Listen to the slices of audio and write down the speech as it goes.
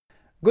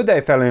Good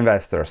day, fellow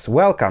investors.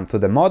 Welcome to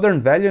the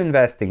Modern Value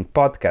Investing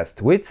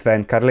podcast with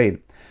Sven Karlin,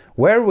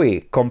 where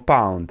we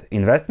compound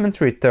investment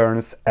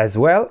returns as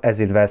well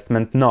as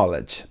investment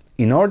knowledge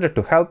in order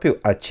to help you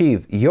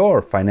achieve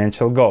your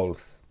financial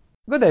goals.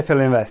 Good day,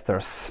 fellow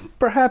investors.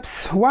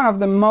 Perhaps one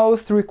of the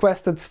most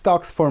requested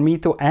stocks for me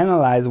to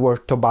analyze were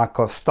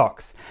tobacco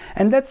stocks.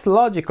 And that's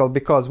logical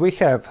because we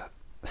have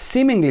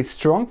seemingly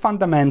strong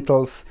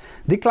fundamentals,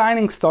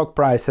 declining stock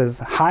prices,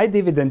 high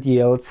dividend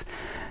yields,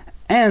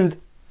 and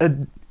a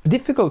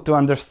difficult to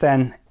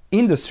understand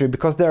industry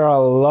because there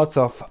are lots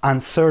of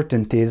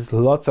uncertainties,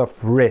 lots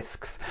of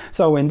risks.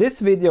 So in this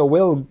video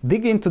we'll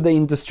dig into the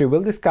industry,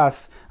 we'll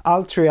discuss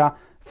Altria,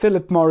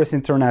 Philip Morris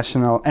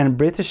International and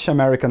British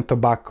American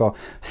Tobacco,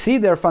 see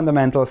their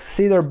fundamentals,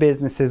 see their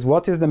businesses,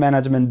 what is the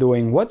management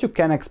doing, what you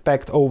can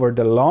expect over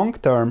the long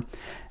term,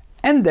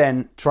 and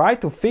then try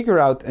to figure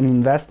out an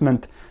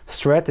investment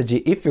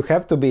strategy if you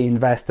have to be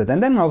invested,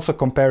 and then also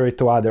compare it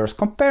to others.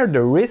 Compare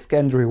the risk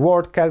and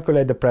reward,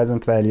 calculate the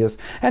present values,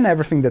 and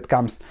everything that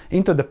comes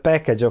into the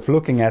package of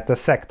looking at the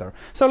sector.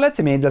 So let's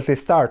immediately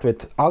start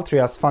with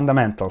Altria's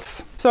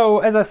fundamentals. So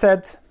as I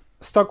said,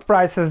 stock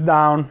prices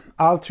down,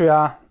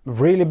 Altria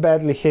really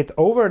badly hit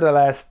over the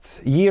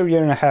last year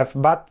and a half,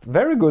 but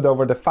very good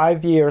over the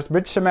 5 years.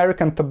 British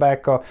American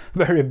Tobacco,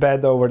 very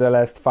bad over the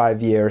last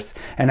 5 years,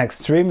 and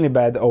extremely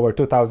bad over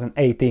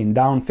 2018,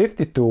 down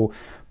 52%.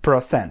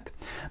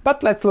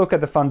 But let's look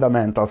at the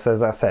fundamentals.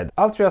 As I said,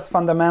 Altria's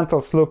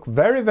fundamentals look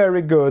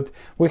very good.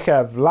 We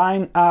have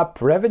line up,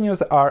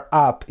 revenues are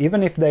up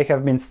even if they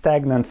have been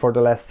stagnant for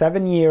the last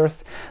 7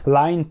 years.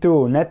 Line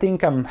 2, net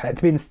income had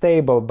been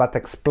stable but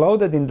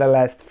exploded in the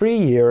last 3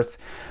 years.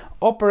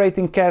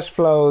 Operating cash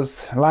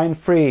flows, line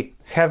 3,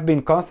 have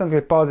been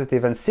constantly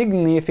positive and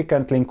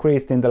significantly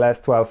increased in the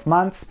last 12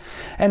 months,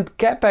 and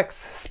capex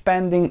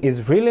spending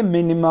is really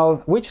minimal,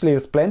 which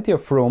leaves plenty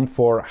of room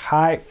for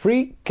high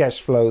free cash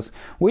flows,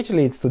 which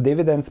leads to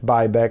dividends,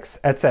 buybacks,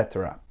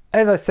 etc.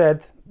 As I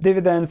said,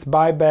 dividends,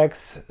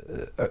 buybacks,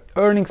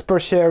 earnings per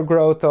share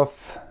growth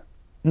of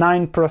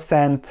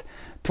 9%,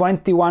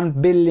 21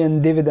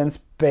 billion dividends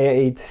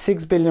paid,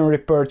 6 billion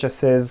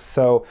repurchases,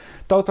 so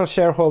total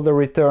shareholder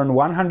return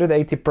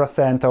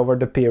 180% over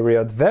the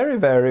period.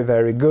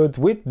 Very good,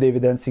 with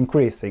dividends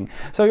increasing.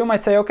 So you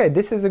might say, okay,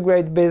 this is a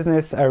great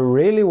business, I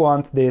really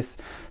want this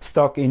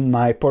stock in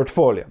my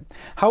portfolio.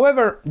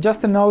 However,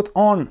 just a note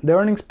on the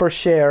earnings per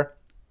share,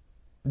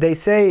 they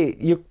say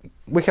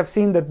we have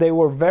seen that they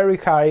were very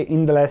high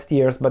in the last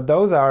years, but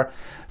those are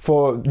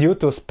due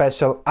to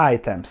special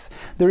items.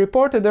 The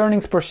reported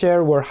earnings per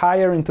share were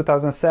higher in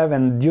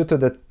 2007 due to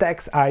the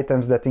tax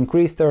items that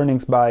increased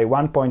earnings by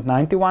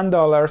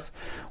 $1.91,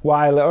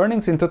 while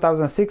earnings in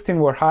 2016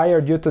 were higher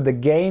due to the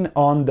gain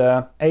on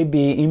the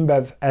AB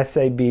InBev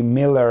SAB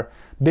Miller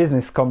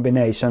business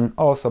combination,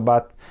 also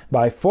but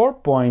by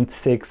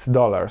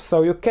 $4.6.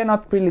 So you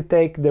cannot really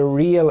take the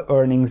real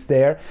earnings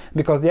there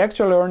because the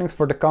actual earnings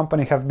for the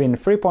company have been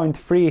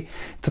 3.3 in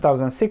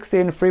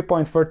 2016,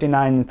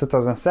 3.39 in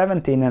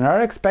 2017, and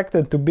are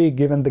expected to be,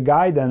 given the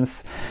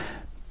guidance,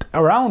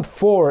 around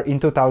 4 in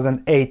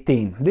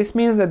 2018. This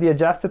means that the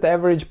adjusted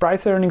average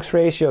price earnings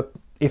ratio,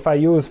 if I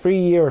use 3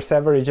 years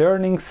average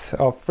earnings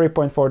of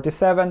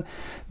 3.47,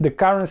 the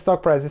current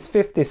stock price is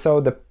 50, so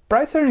the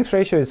price earnings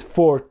ratio is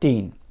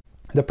 14.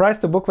 The price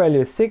to book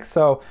value is 6,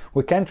 so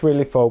we can't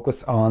really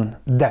focus on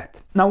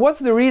that. Now, what's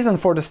the reason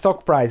for the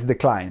stock price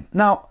decline?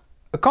 Now,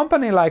 a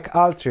company like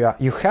Altria,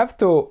 you have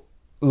to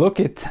look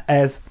it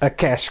as a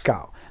cash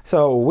cow.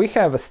 So we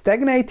have a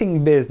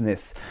stagnating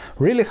business,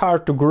 really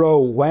hard to grow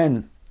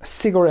when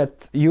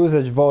cigarette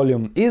usage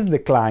volume is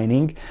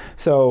declining.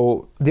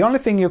 So the only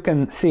thing you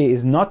can see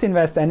is not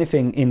invest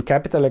anything in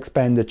capital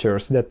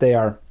expenditures that they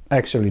are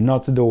actually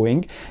not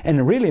doing,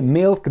 and really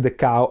milk the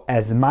cow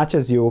as much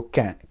as you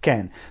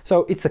can.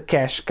 So it's a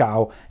cash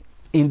cow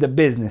in the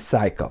business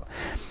cycle.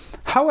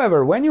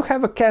 However, when you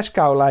have a cash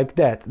cow like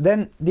that,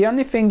 then the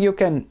only thing you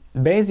can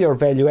base your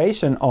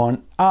valuation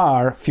on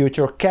are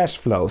future cash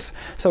flows.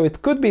 So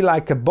it could be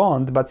like a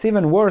bond, but it's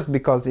even worse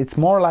because it's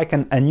more like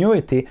an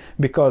annuity,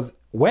 because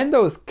when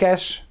those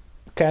cash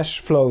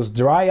flows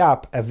dry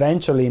up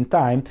eventually in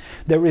time,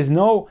 there is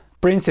no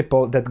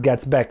principle that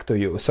gets back to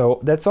you. So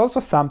that's also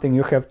something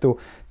you have to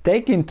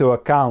take into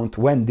account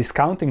when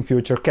discounting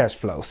future cash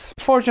flows.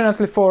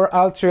 Fortunately for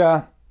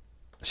Altria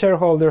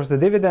shareholders, the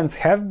dividends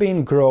have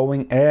been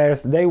growing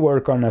as they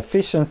work on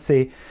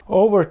efficiency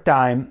over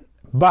time,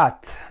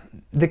 but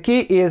the key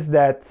is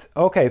that,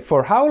 okay,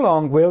 for how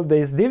long will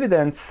these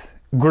dividends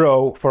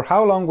grow? For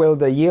how long will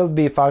the yield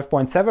be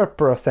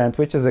 5.7%,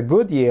 which is a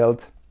good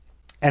yield?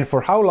 And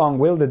for how long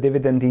will the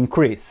dividend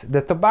increase?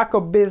 The tobacco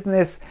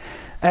business,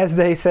 as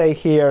they say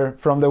here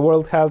from the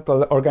World Health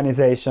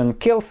Organization,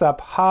 kills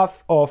up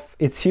half of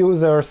its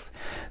users,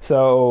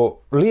 so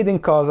leading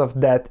cause of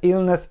death,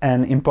 illness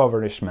and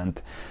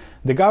impoverishment.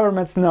 The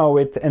governments know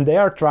it and they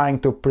are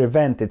trying to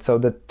prevent it, so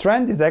the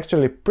trend is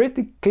actually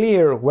pretty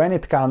clear when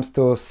it comes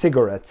to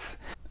cigarettes.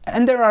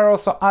 And there are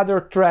also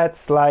other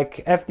threats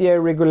like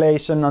FDA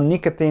regulation on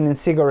nicotine in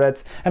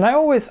cigarettes, and I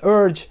always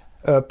urge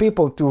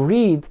people to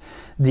read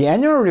the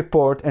annual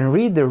report and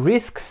read the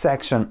risk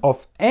section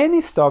of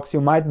any stocks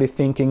you might be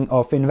thinking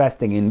of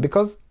investing in,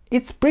 because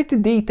it's pretty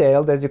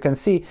detailed, as you can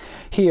see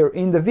here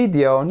in the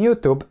video on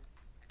YouTube,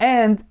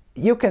 and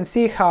you can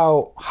see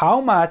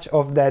how much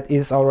of that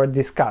is already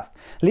discussed.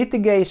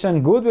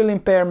 Litigation, goodwill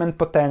impairment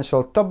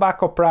potential,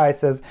 tobacco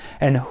prices,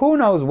 and who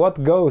knows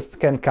what ghosts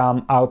can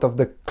come out of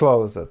the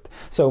closet.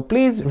 So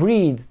please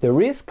read the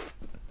risk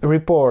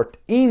report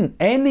in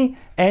any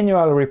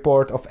annual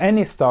report of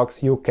any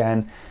stocks you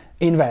can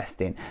invest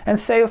in. And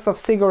sales of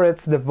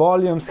cigarettes, the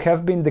volumes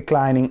have been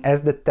declining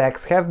as the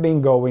tax have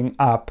been going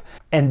up,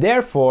 and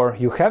therefore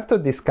you have to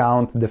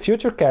discount the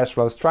future cash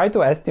flows, try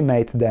to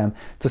estimate them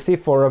to see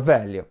for a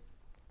value.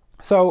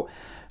 So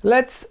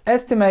let's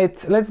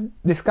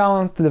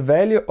discount the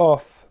value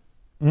of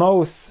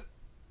most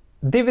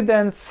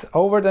dividends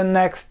over the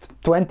next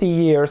 20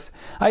 years.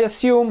 I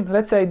assume,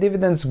 let's say,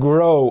 dividends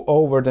grow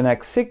over the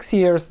next 6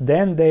 years,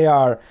 then they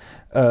are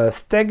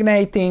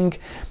stagnating,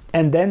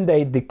 and then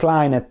they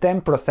decline at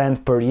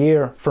 10% per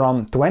year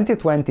from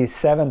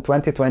 2027,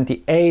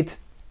 2028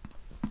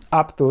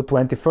 up to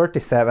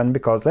 2037,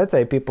 because let's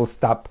say people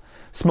stop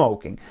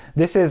smoking.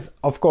 This is,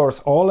 of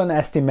course, all an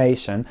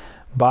estimation,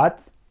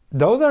 but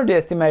those are the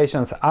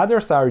estimations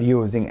others are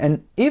using,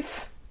 and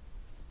if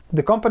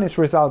the company's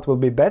result will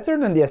be better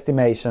than the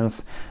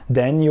estimations,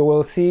 then you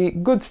will see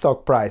good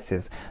stock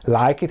prices,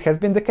 like it has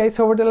been the case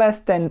over the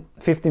last 10,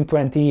 15,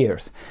 20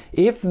 years.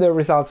 If the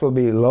results will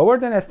be lower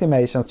than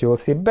estimations, you will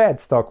see bad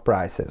stock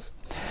prices.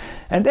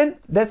 And then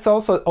that's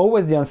also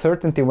always the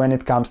uncertainty when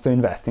it comes to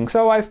investing.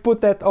 So I've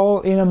put that all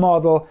in a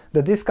model.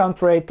 The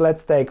discount rate,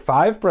 let's take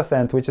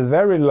 5%, which is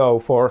very low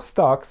for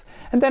stocks,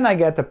 and then I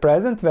get a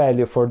present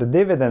value for the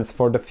dividends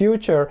for the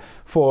future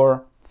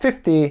for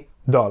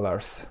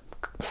 $50.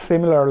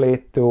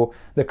 Similarly to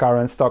the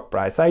current stock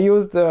price. I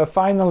used the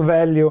final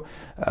value,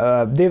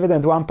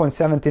 dividend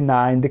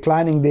 1.79,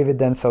 declining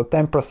dividend, so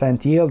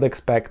 10% yield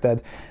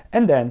expected,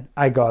 and then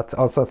I got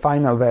also a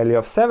final value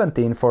of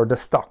 17 for the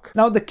stock.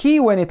 Now the key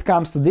when it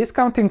comes to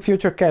discounting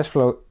future cash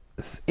flows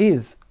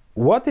is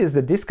what is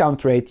the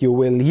discount rate you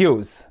will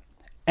use.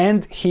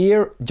 And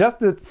here, just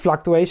the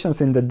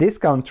fluctuations in the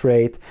discount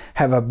rate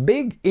have a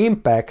big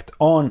impact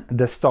on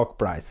the stock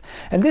price.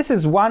 And this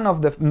is one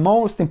of the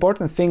most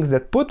important things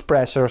that put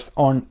pressures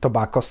on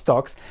tobacco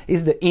stocks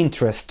is the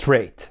interest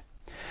rate.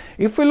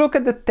 If we look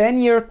at the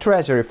 10-year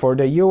treasury for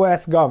the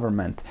US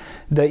government,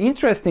 the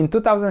interest in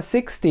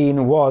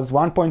 2016 was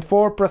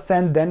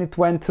 1.4%, then it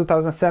went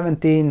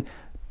 2017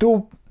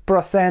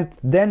 2%,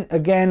 then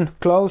again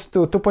close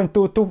to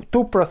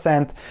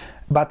 2.2%.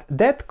 But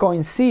that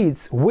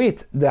coincides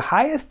with the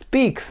highest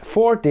peaks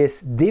for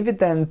this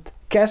dividend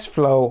cash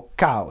flow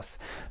cows,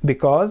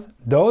 because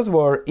those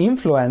were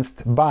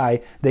influenced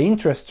by the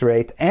interest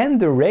rate and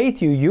the rate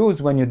you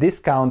use when you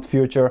discount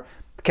future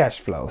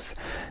cash flows.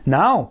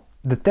 Now,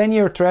 the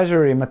 10-year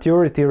treasury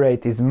maturity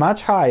rate is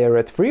much higher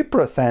at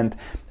 3%,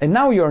 and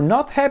now you're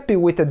not happy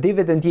with a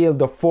dividend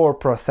yield of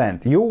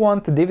 4%. You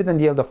want a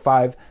dividend yield of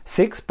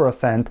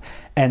 5-6%,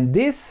 and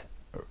this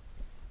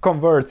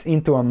converts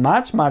into a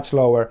much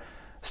lower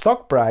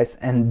stock price,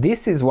 and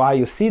this is why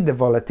you see the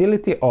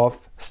volatility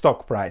of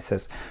stock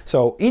prices.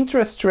 So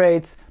interest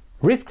rates,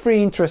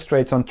 risk-free interest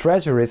rates on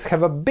treasuries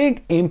have a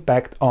big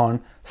impact on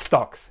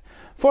stocks.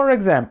 For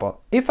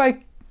example, if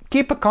I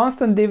keep a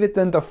constant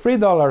dividend of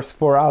 $3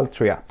 for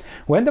Altria,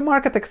 when the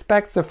market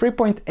expects a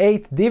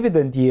 3.8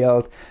 dividend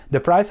yield, the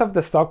price of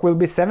the stock will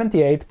be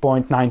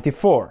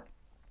 78.94.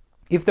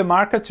 If the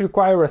markets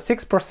require a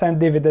 6%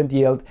 dividend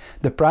yield,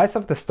 the price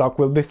of the stock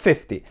will be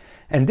 50.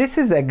 And this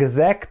is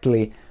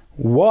exactly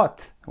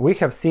what we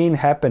have seen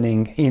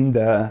happening in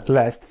the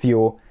last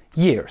few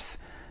years.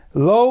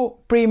 Low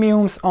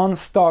premiums on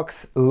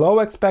stocks, low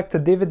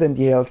expected dividend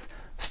yields,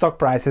 stock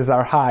prices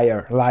are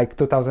higher. Like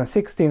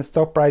 2016,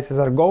 stock prices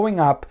are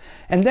going up,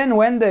 and then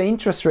when the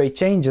interest rate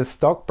changes,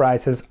 stock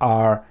prices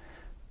are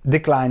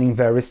declining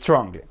very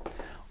strongly.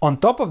 On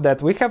top of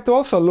that, we have to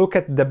also look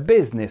at the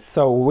business.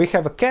 So we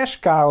have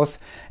cash cows,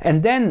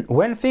 and then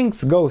when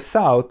things go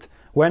south,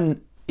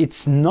 when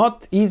it's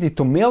not easy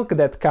to milk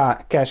that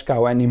cash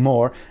cow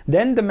anymore,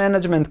 then the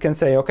management can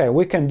say, okay,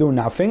 we can do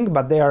nothing,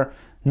 but they are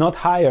not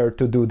hired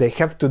to do, they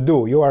have to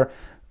do.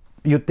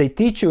 They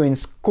teach you in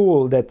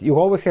school that you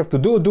always have to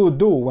do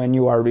when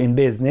you are in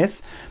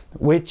business,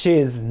 which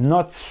is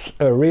not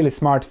a really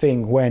smart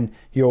thing when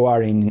you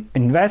are an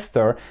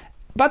investor,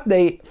 but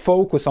they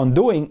focus on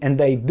doing, and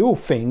they do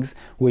things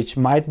which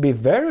might be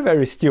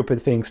very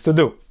stupid things to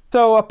do.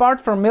 So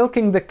apart from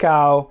milking the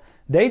cow,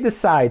 they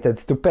decided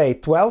to pay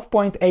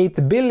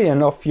 $12.8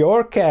 billion of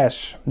your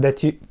cash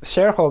that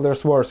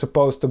shareholders were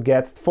supposed to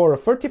get for a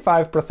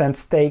 35%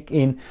 stake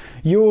in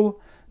Juul,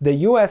 the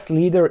US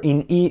leader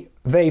in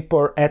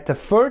e-vapor, at a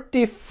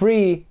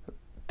 $33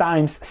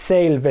 times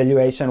sale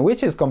valuation,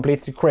 which is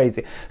completely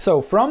crazy.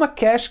 So from a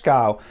cash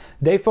cow,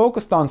 they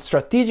focused on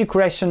strategic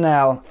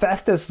rationale,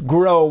 fastest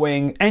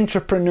growing,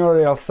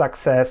 entrepreneurial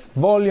success,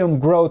 volume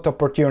growth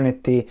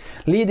opportunity,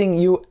 leading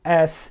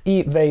US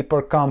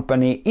e-vapor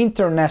company,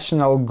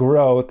 international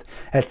growth,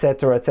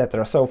 etc.,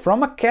 etc. So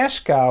from a cash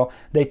cow,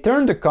 they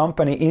turned the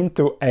company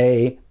into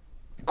a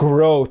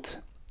growth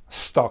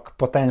stock,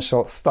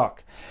 potential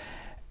stock.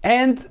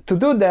 And to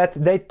do that,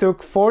 they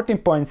took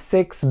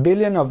 14.6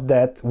 billion of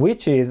debt,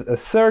 which is a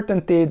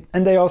certainty,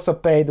 and they also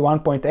paid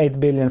 1.8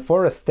 billion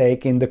for a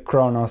stake in the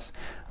Cronos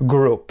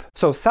Group.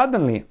 So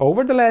suddenly,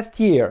 over the last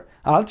year,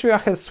 Altria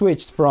has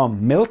switched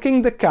from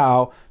milking the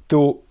cow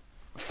to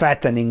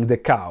fattening the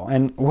cow.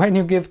 And when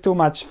you give too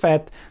much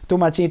fat, too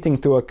much eating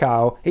to a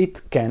cow,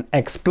 it can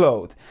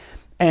explode.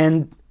 And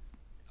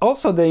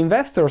also, the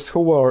investors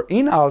who were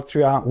in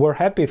Altria were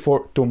happy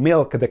to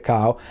milk the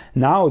cow.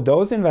 Now,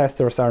 those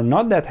investors are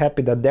not that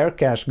happy that their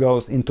cash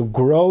goes into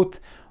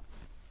growth,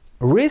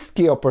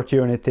 risky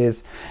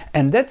opportunities,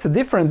 and that's a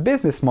different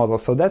business model.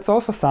 So that's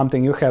also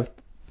something you have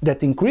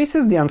that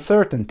increases the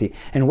uncertainty.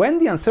 And when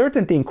the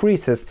uncertainty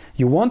increases,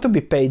 you want to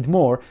be paid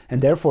more, and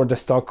therefore the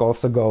stock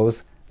also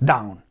goes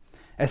down.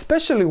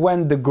 Especially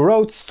when the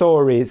growth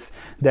stories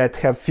that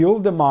have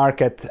fueled the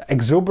market,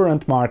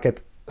 exuberant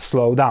market,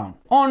 slow down.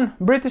 On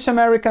British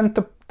American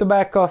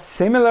tobacco,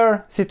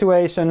 similar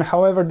situation.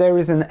 However, there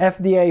is an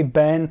FDA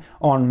ban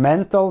on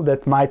menthol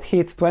that might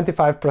hit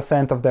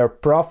 25% of their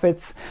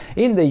profits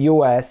in the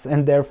US,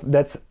 and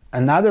that's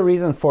another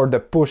reason for the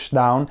push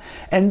down.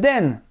 And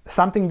then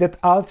something that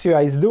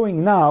Altria is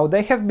doing now,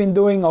 they have been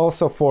doing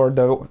also for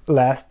the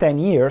last 10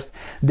 years,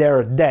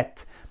 their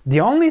debt. The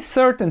only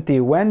certainty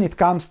when it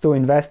comes to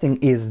investing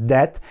is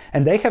debt,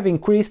 and they have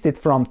increased it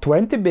from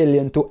 20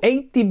 billion to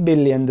 80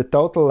 billion, the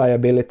total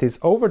liabilities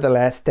over the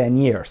last 10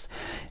 years.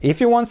 If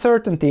you want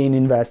certainty in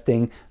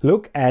investing,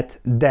 look at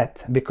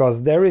debt,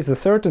 because there is a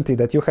certainty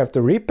that you have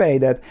to repay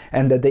that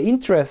and that the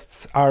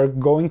interests are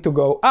going to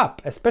go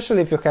up,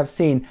 especially if you have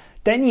seen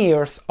 10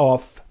 years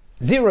of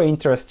zero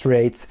interest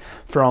rates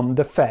from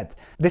the Fed.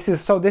 This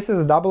is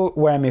a double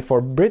whammy for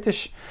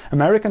British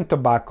American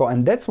Tobacco,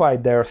 and that's why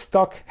their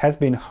stock has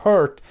been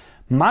hurt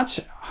much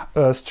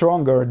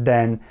stronger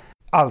than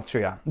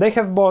Altria. They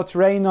have bought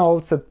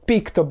Reynolds at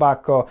peak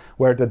tobacco,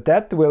 where the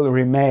debt will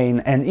remain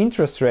and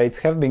interest rates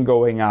have been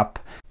going up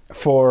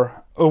for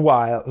a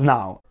while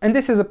now. And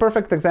this is a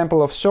perfect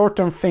example of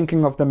short-term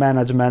thinking of the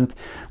management.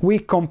 We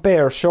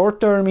compare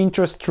short-term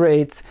interest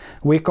rates,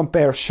 we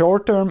compare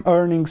short-term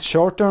earnings,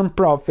 short-term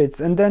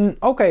profits, and then,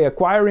 okay,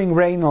 acquiring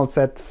Reynolds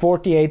at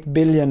 48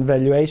 billion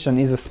valuation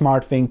is a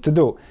smart thing to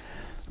do.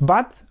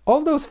 But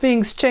all those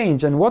things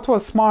change, and what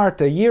was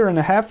smart a year and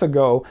a half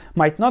ago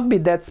might not be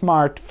that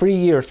smart 3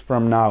 years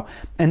from now.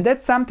 And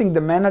that's something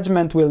the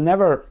management will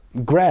never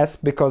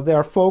grasp because they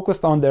are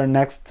focused on their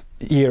next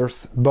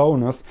year's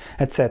bonus,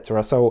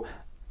 etc. So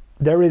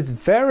there is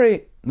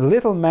very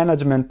little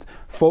management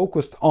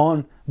focused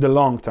on the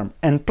long term.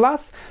 And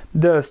plus,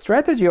 the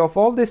strategy of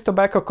all these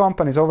tobacco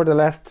companies over the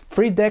last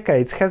 3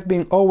 decades has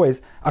been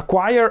always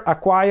acquire,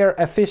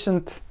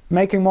 efficient,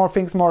 making more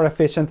things more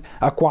efficient,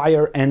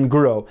 acquire and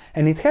grow.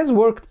 And it has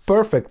worked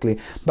perfectly,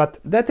 but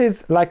that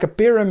is like a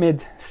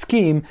pyramid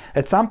scheme.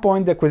 At some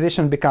point the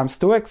acquisition becomes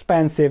too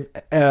expensive.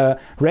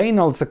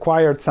 Reynolds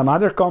acquired some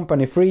other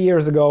company 3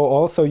 years ago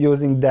also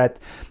using debt.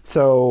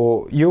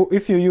 So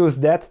if you use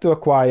debt to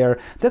acquire,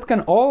 that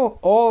can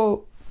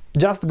all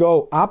just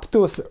go up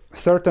to a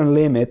certain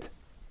limit.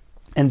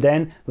 And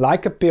then,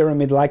 like a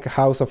pyramid, like a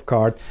house of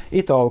cards,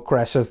 it all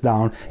crashes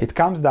down. It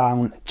comes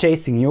down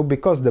chasing you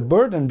because the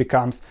burden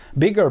becomes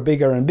bigger,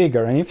 bigger, and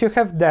bigger. And if you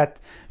have debt,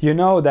 you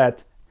know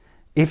that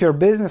if your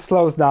business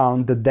slows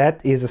down, the debt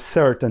is a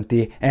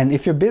certainty. And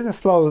if your business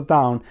slows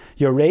down,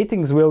 your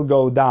ratings will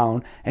go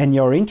down and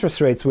your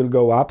interest rates will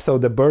go up. So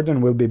the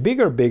burden will be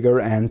bigger, bigger,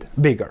 and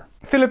bigger.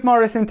 Philip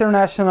Morris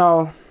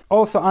International,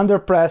 also under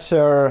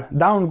pressure,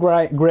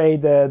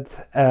 downgraded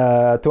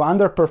to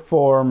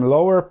underperform,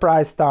 lower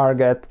price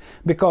target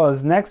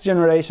because next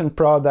generation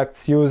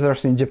products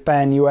users in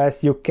Japan,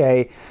 US,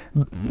 UK,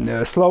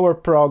 slower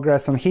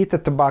progress on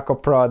heated tobacco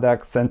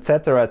products,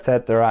 etc.,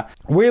 etc.,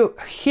 will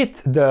hit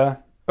the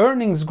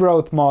earnings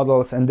growth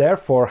models and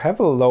therefore have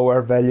a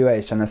lower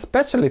valuation,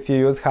 especially if you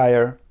use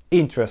higher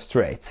interest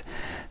rates.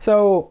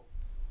 So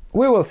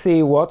we will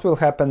see what will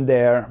happen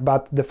there,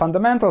 but the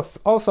fundamentals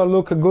also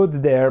look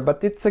good there,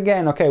 but it's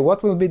again, okay,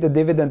 what will be the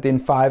dividend in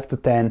 5 to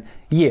 10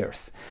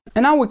 years?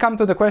 And now we come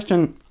to the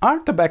question, are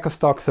tobacco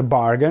stocks a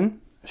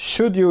bargain?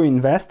 Should you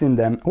invest in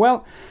them?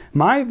 Well,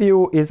 my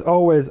view is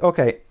always,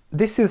 okay,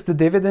 this is the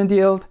dividend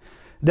yield.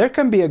 There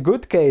can be a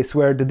good case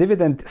where the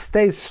dividend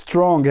stays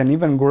strong and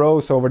even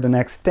grows over the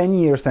next 10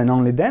 years and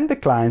only then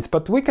declines,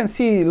 but we can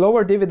see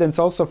lower dividends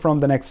also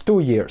from the next 2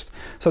 years.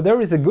 So there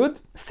is a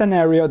good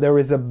scenario, there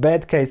is a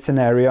bad case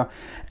scenario.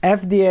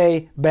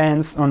 FDA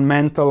bans on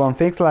menthol, on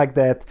things like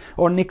that,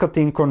 or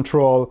nicotine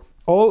control,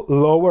 all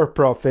lower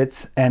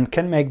profits and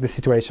can make the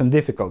situation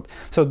difficult.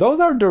 So those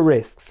are the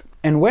risks.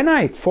 And when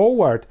I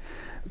forward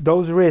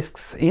those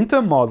risks into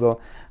a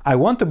model, I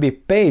want to be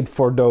paid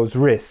for those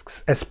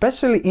risks,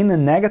 especially in a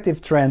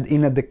negative trend,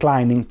 in a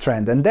declining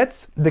trend. And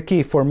that's the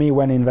key for me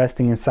when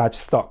investing in such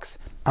stocks.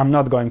 I'm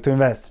not going to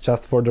invest,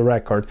 just for the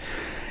record.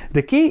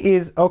 The key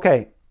is,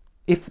 okay,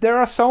 if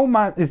there is so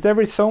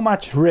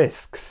much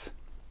risks,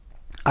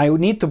 I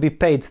need to be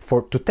paid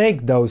to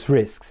take those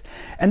risks.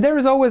 And there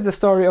is always the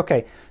story,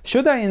 okay,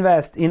 should I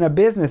invest in a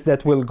business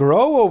that will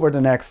grow over the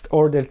next,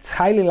 or that's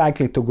highly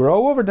likely to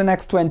grow over the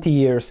next 20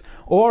 years,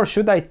 or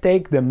should I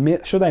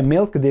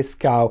milk this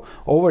cow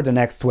over the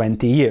next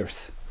 20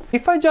 years?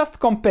 If I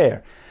just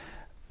compare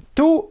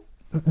two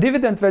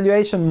dividend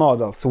valuation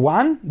models,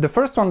 the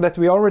first one that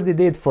we already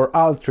did for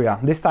Altria,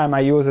 this time I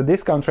use a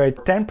discount rate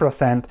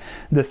 10%,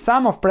 the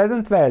sum of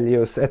present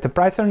values at a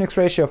price earnings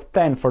ratio of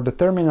 10 for the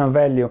terminal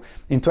value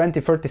in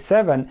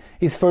 2037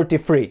 is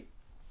 33.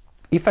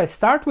 If I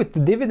start with the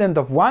dividend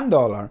of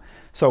 $1,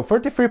 so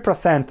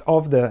 33%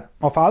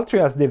 of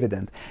Altria's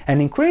dividend,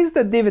 and increase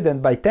the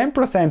dividend by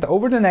 10%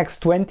 over the next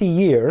 20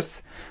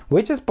 years,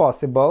 which is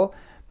possible,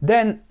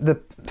 then the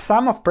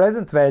sum of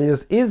present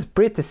values is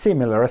pretty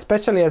similar,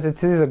 especially as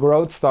it is a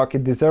growth stock.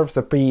 It deserves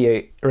a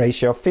PE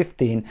ratio of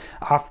 15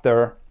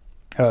 after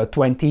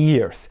 20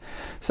 years.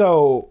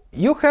 So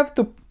you have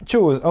to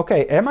choose,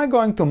 okay, am I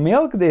going to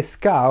milk this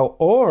cow,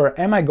 or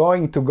am I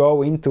going to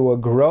go into a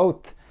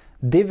growth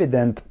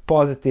dividend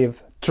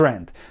positive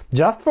trend?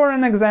 Just for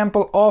an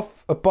example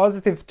of a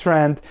positive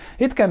trend,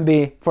 it can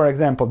be, for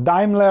example,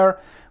 Daimler.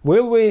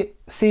 Will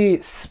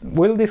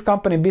this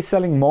company be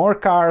selling more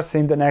cars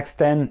in the next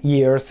 10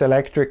 years,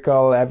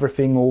 electrical,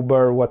 everything,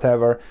 Uber,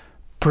 whatever?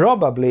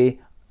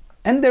 Probably.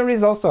 And there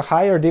is also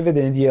higher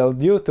dividend yield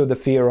due to the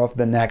fear of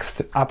the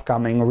next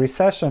upcoming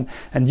recession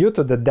and due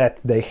to the debt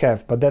they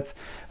have. But that's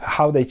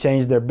how they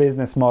change their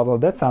business model.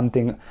 That's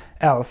something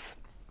else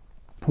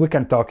we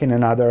can talk in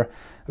another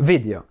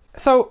video.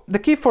 So the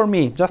key for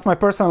me, just my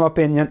personal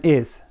opinion,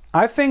 is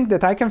I think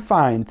that I can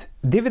find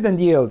dividend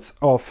yields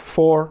of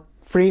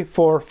 3,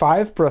 4,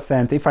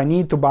 5% if I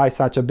need to buy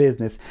such a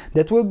business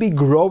that will be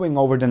growing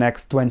over the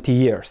next 20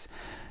 years.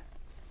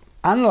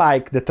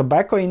 Unlike the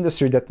tobacco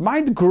industry that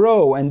might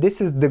grow, and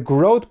this is the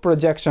growth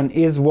projection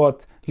is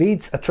what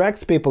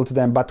attracts people to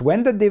them, but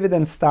when the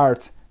dividend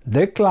starts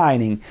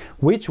declining,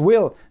 which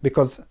will,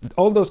 because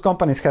all those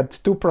companies had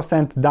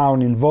 2%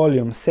 down in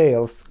volume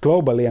sales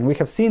globally, and we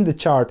have seen the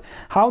chart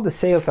how the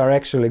sales are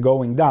actually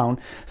going down,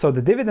 so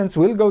the dividends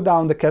will go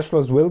down, the cash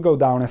flows will go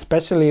down,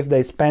 especially if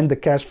they spend the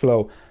cash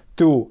flow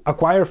to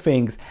acquire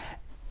things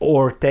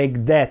or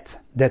take debt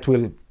that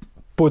will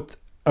put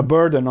a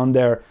burden on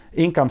their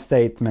income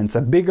statements,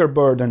 a bigger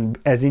burden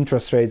as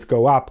interest rates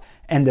go up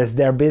and as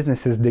their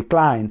businesses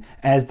decline,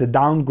 as the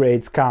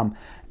downgrades come,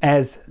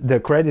 as the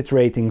credit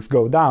ratings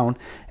go down.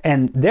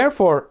 And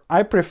therefore,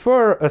 I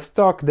prefer a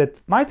stock that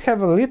might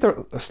have a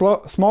little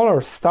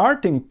smaller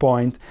starting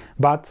point,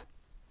 but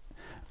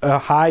a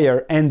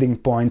higher ending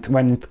point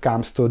when it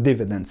comes to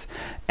dividends.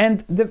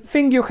 And the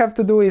thing you have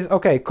to do is,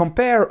 okay,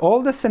 compare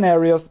all the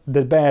scenarios,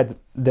 the bad,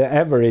 the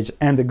average,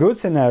 and the good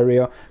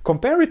scenario,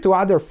 compare it to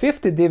other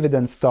 50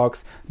 dividend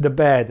stocks, the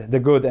bad, the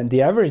good, and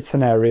the average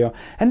scenario,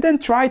 and then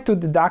try to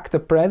deduct the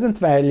present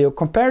value,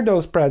 compare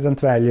those present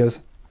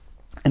values,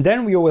 and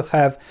then you will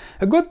have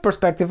a good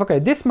perspective. Okay,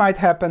 this might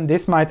happen,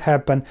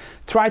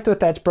 try to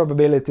attach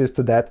probabilities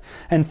to that.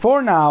 And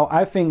for now,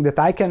 I think that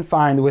I can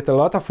find, with a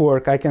lot of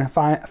work, I can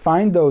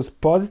find those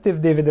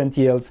positive dividend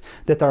yields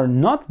that are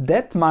not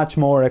that much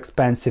more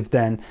expensive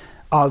than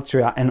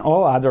Altria and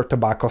all other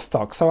tobacco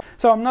stocks.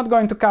 So I'm not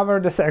going to cover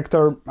the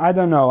sector. I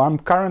don't know. I'm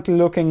currently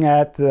looking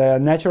at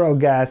natural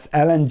gas,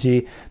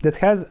 LNG, that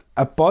has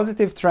a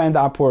positive trend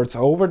upwards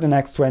over the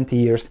next 20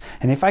 years.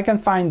 And if I can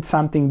find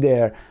something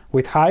there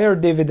with higher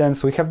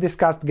dividends, we have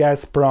discussed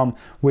Gazprom,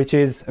 which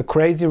is a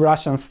crazy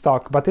Russian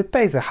stock, but it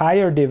pays a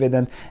higher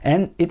dividend,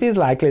 and it is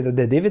likely that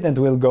the dividend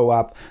will go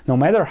up no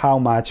matter how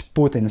much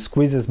Putin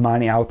squeezes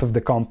money out of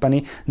the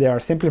company. They are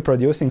simply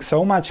producing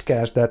so much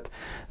cash that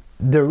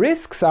the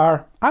risks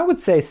are, I would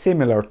say,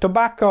 similar.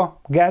 Tobacco,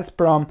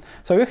 Gazprom.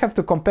 So you have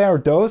to compare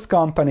those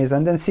companies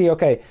and then see,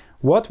 okay,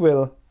 what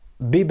will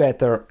be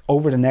better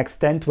over the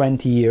next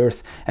 10-20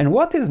 years and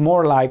what is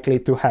more likely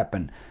to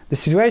happen? The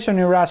situation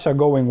in Russia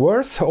going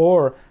worse,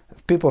 or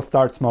people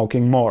start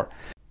smoking more?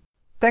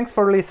 Thanks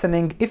for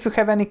listening. If you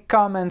have any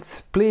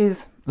comments,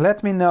 please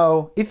let me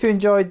know. If you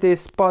enjoyed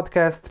this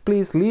podcast,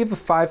 please leave a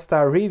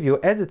 5-star review,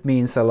 as it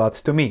means a lot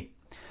to me.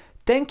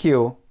 Thank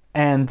you,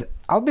 and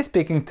I'll be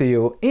speaking to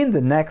you in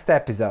the next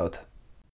episode.